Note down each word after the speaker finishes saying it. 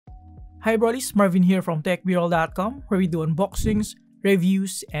Hi Brollies, Marvin here from TechBroll.com, where we do unboxings,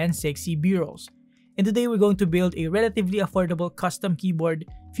 reviews, and sexy B-rolls. And today we're going to build a relatively affordable custom keyboard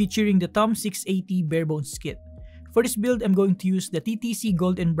featuring the Tom680 Barebones Kit. For this build, I'm going to use the TTC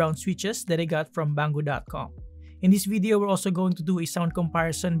Gold and Brown switches that I got from Bango.com. In this video, we're also going to do a sound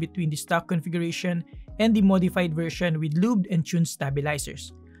comparison between the stock configuration and the modified version with lubed and tuned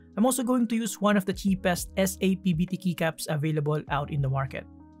stabilizers. I'm also going to use one of the cheapest SA PBT keycaps available out in the market.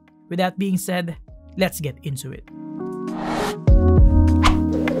 With that being said, let's get into it.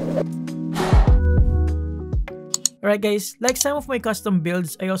 Alright guys, like some of my custom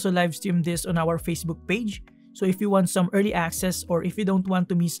builds, I also live stream this on our Facebook page. So if you want some early access or if you don't want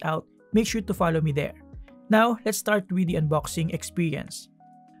to miss out, make sure to follow me there. Now, let's start with the unboxing experience.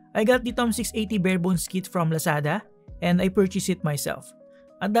 I got the Tom680 Barebones Kit from Lazada and I purchased it myself.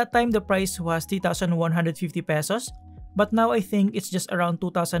 At that time, the price was 3,150 pesos, but now I think it's just around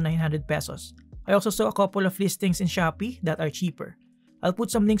 2,900 pesos. I also saw a couple of listings in Shopee that are cheaper. I'll put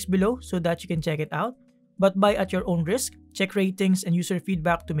some links below so that you can check it out, but buy at your own risk, check ratings and user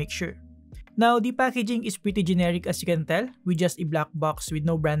feedback to make sure. Now, the packaging is pretty generic as you can tell, with just a black box with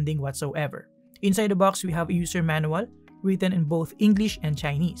no branding whatsoever. Inside the box, we have a user manual written in both English and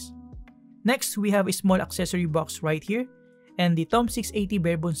Chinese. Next, we have a small accessory box right here, and the Tom680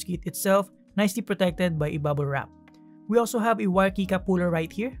 Barebones Kit itself nicely protected by a bubble wrap. We also have a wire keycap puller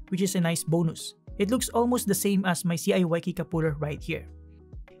right here, which is a nice bonus. It looks almost the same as my CIY keycap puller right here.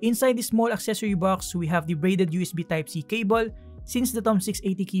 Inside the small accessory box, we have the braided USB Type-C cable, since the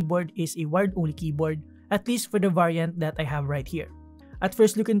Tom680 keyboard is a wired-only keyboard, at least for the variant that I have right here. At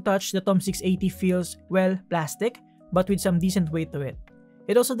first look and touch, the Tom680 feels, well, plastic, but with some decent weight to it.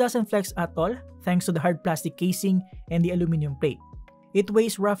 It also doesn't flex at all, thanks to the hard plastic casing and the aluminum plate. It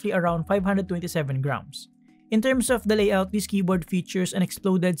weighs roughly around 527 grams. In terms of the layout, this keyboard features an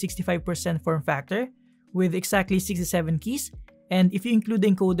exploded 65% form factor with exactly 67 keys, and if you include the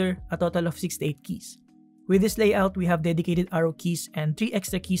encoder, a total of 68 keys. With this layout, we have dedicated arrow keys and 3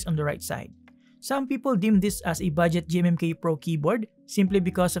 extra keys on the right side. Some people deem this as a budget GMMK Pro keyboard simply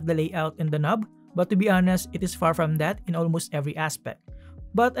because of the layout and the knob, but to be honest, it is far from that in almost every aspect.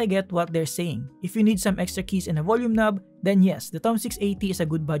 But I get what they're saying. If you need some extra keys and a volume knob, then yes, the Tom680 is a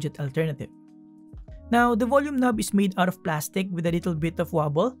good budget alternative. Now, the volume knob is made out of plastic with a little bit of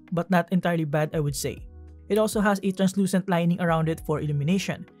wobble, but not entirely bad, I would say. It also has a translucent lining around it for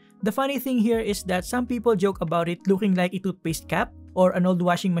illumination. The funny thing here is that some people joke about it looking like a toothpaste cap or an old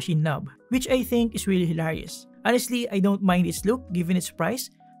washing machine knob, which I think is really hilarious. Honestly, I don't mind its look given its price,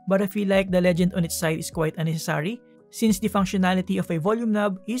 but I feel like the legend on its side is quite unnecessary since the functionality of a volume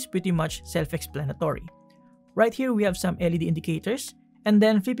knob is pretty much self-explanatory. Right here we have some LED indicators, and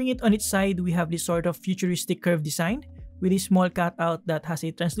then flipping it on its side we have this sort of futuristic curved design with a small cutout that has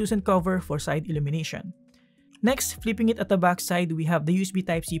a translucent cover for side illumination. Next, flipping it at the back side, we have the USB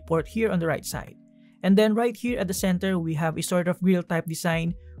Type-C port here on the right side. And then right here at the center, we have a sort of grill type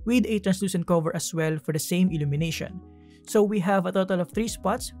design with a translucent cover as well for the same illumination. So we have a total of 3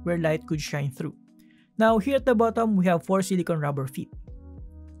 spots where light could shine through. Now here at the bottom, we have 4 silicone rubber feet.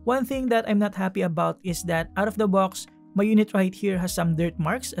 One thing that I'm not happy about is that out of the box, my unit right here has some dirt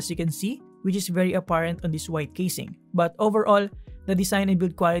marks as you can see, which is very apparent on this white casing. But overall, the design and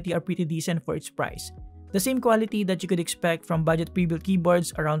build quality are pretty decent for its price. The same quality that you could expect from budget pre-built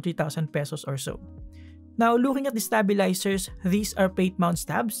keyboards around 3,000 pesos or so. Now looking at the stabilizers, these are plate mount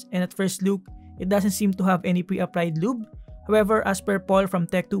stabs and at first look, it doesn't seem to have any pre-applied lube. However, as per Paul from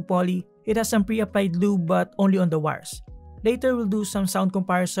Tech2 Poly, it has some pre-applied lube but only on the wires. Later we'll do some sound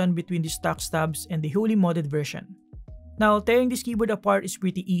comparison between the stock stabs and the wholly modded version. Now tearing this keyboard apart is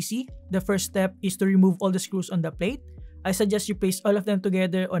pretty easy. The first step is to remove all the screws on the plate. I suggest you place all of them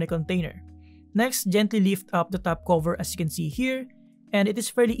together on a container. Next, gently lift up the top cover as you can see here, and it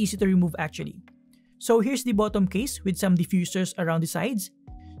is fairly easy to remove actually. So here's the bottom case with some diffusers around the sides.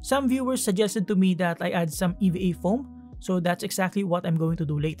 Some viewers suggested to me that I add some EVA foam, so that's exactly what I'm going to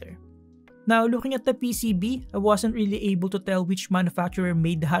do later. Now looking at the PCB, I wasn't really able to tell which manufacturer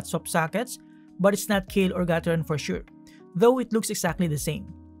made the hot swap sockets, but it's not Kailh or Gateron for sure, though it looks exactly the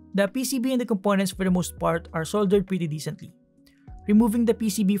same. The PCB and the components for the most part are soldered pretty decently. Removing the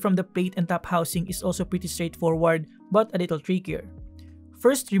PCB from the plate and top housing is also pretty straightforward but a little trickier.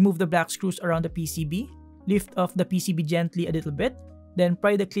 First, remove the black screws around the PCB, lift off the PCB gently a little bit, then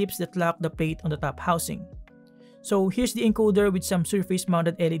pry the clips that lock the plate on the top housing. So here's the encoder with some surface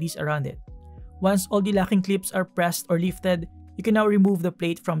mounted LEDs around it. Once all the locking clips are pressed or lifted, you can now remove the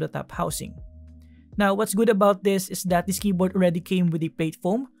plate from the top housing. Now what's good about this is that this keyboard already came with a plate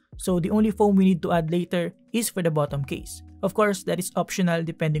foam, so the only foam we need to add later is for the bottom case. Of course, that is optional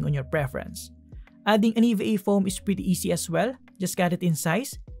depending on your preference. Adding an EVA foam is pretty easy as well. Just cut it in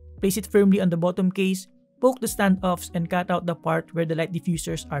size, place it firmly on the bottom case, poke the standoffs, and cut out the part where the light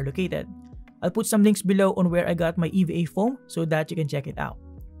diffusers are located. I'll put some links below on where I got my EVA foam so that you can check it out.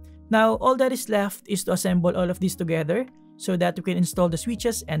 Now, all that is left is to assemble all of this together so that you can install the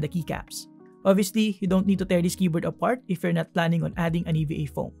switches and the keycaps. Obviously, you don't need to tear this keyboard apart if you're not planning on adding an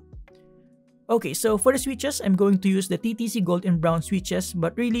EVA foam. Okay, so for the switches, I'm going to use the TTC Gold and Brown switches,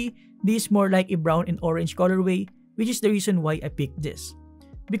 but really, this is more like a brown and orange colorway, which is the reason why I picked this.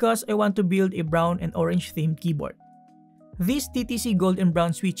 Because I want to build a brown and orange themed keyboard. These TTC Gold and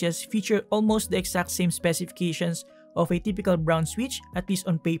Brown switches feature almost the exact same specifications of a typical brown switch, at least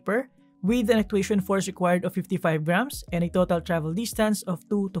on paper, with an actuation force required of 55 grams and a total travel distance of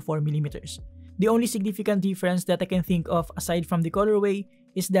 2 to 4 millimeters. The only significant difference that I can think of aside from the colorway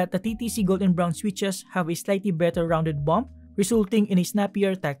is that the TTC Gold and Brown switches have a slightly better rounded bump, resulting in a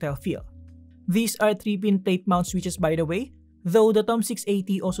snappier tactile feel. These are 3-pin plate mount switches by the way, though the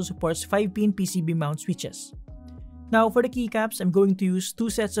Tom680 also supports 5-pin PCB mount switches. Now for the keycaps, I'm going to use 2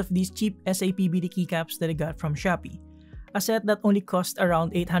 sets of these cheap SA PBT keycaps that I got from Shopee. A set that only cost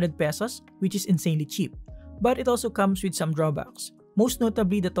around 800 pesos, which is insanely cheap. But it also comes with some drawbacks, most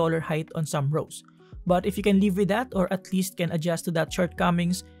notably the taller height on some rows. But if you can live with that or at least can adjust to that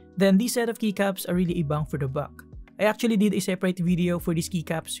shortcomings, then this set of keycaps are really a bang for the buck. I actually did a separate video for these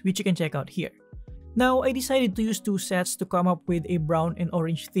keycaps which you can check out here. Now I decided to use 2 sets to come up with a brown and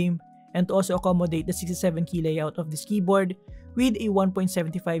orange theme and to also accommodate the 67 key layout of this keyboard with a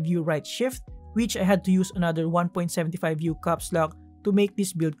 1.75U right shift, which I had to use another 1.75U caps lock to make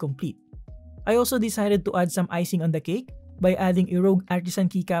this build complete. I also decided to add some icing on the cake by adding a Rogue Artisan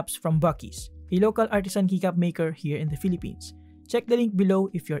keycaps from Bucky's, a local artisan keycap maker here in the Philippines. Check the link below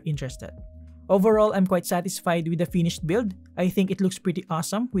if you're interested. Overall, I'm quite satisfied with the finished build. I think it looks pretty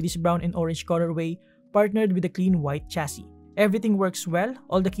awesome with this brown and orange colorway partnered with a clean white chassis. Everything works well,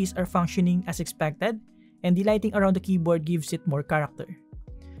 all the keys are functioning as expected, and the lighting around the keyboard gives it more character.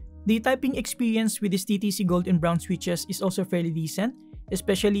 The typing experience with these TTC Gold and Brown switches is also fairly decent,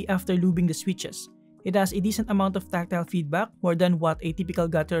 especially after lubing the switches. It has a decent amount of tactile feedback, more than what a typical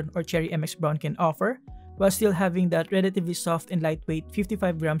Gateron or Cherry MX Brown can offer, while still having that relatively soft and lightweight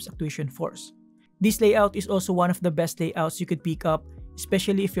 55 grams actuation force. This layout is also one of the best layouts you could pick up,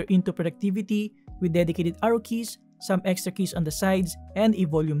 especially if you're into productivity, with dedicated arrow keys, some extra keys on the sides, and a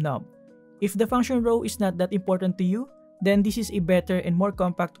volume knob. If the function row is not that important to you, then this is a better and more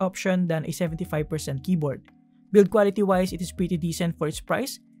compact option than a 75% keyboard. Build quality wise, it is pretty decent for its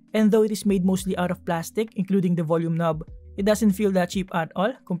price, and though it is made mostly out of plastic, including the volume knob, it doesn't feel that cheap at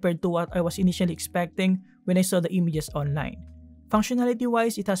all compared to what I was initially expecting when I saw the images online. Functionality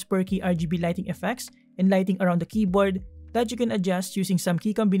wise, it has perky RGB lighting effects and lighting around the keyboard that you can adjust using some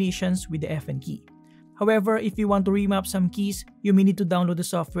key combinations with the FN key. However, if you want to remap some keys, you may need to download the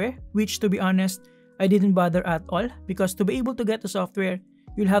software, which to be honest, I didn't bother at all because to be able to get the software,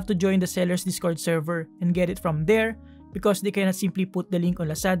 you'll have to join the seller's Discord server and get it from there because they cannot simply put the link on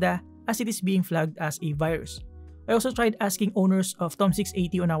Lazada as it is being flagged as a virus. I also tried asking owners of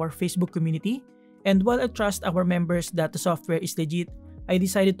Tom680 on our Facebook community, and while I trust our members that the software is legit, I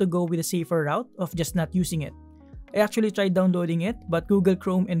decided to go with a safer route of just not using it. I actually tried downloading it, but Google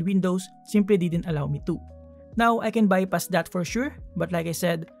Chrome and Windows simply didn't allow me to. Now I can bypass that for sure, but like I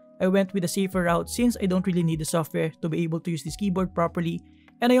said, I went with a safer route since I don't really need the software to be able to use this keyboard properly,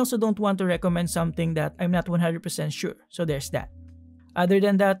 and I also don't want to recommend something that I'm not 100% sure, so there's that. Other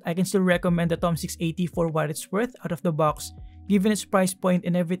than that, I can still recommend the Tom680 for what it's worth out of the box, given its price point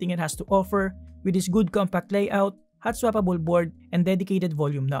and everything it has to offer, with its good compact layout, hot swappable board, and dedicated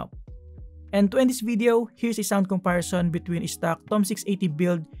volume knob. And to end this video, here's a sound comparison between a stock Tom680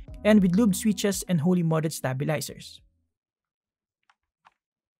 build and with lubed switches and wholly modded stabilizers.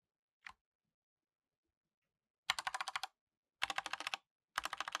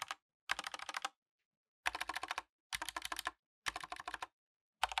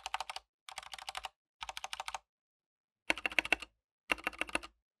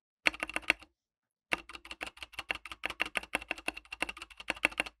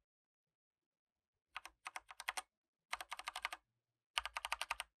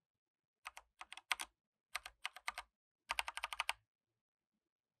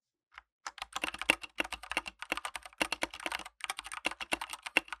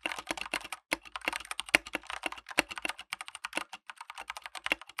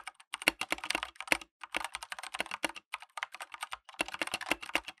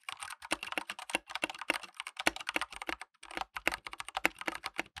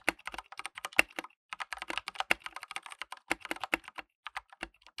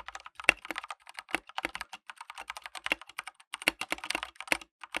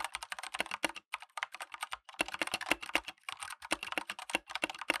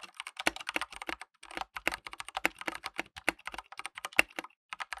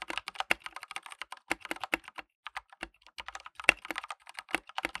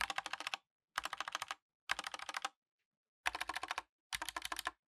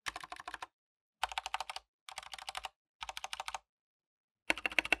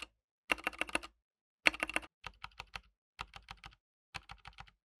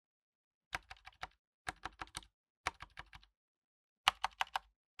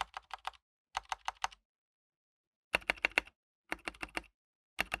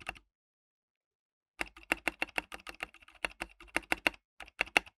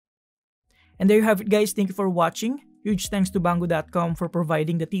 And there you have it guys, thank you for watching. Huge thanks to Bango.com for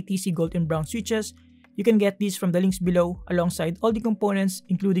providing the TTC Gold and Brown switches. You can get these from the links below alongside all the components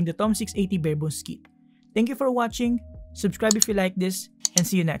including the Tom680 Barebones Kit. Thank you for watching, subscribe if you like this, and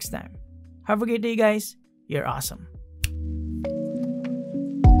see you next time. Have a great day guys, you're awesome.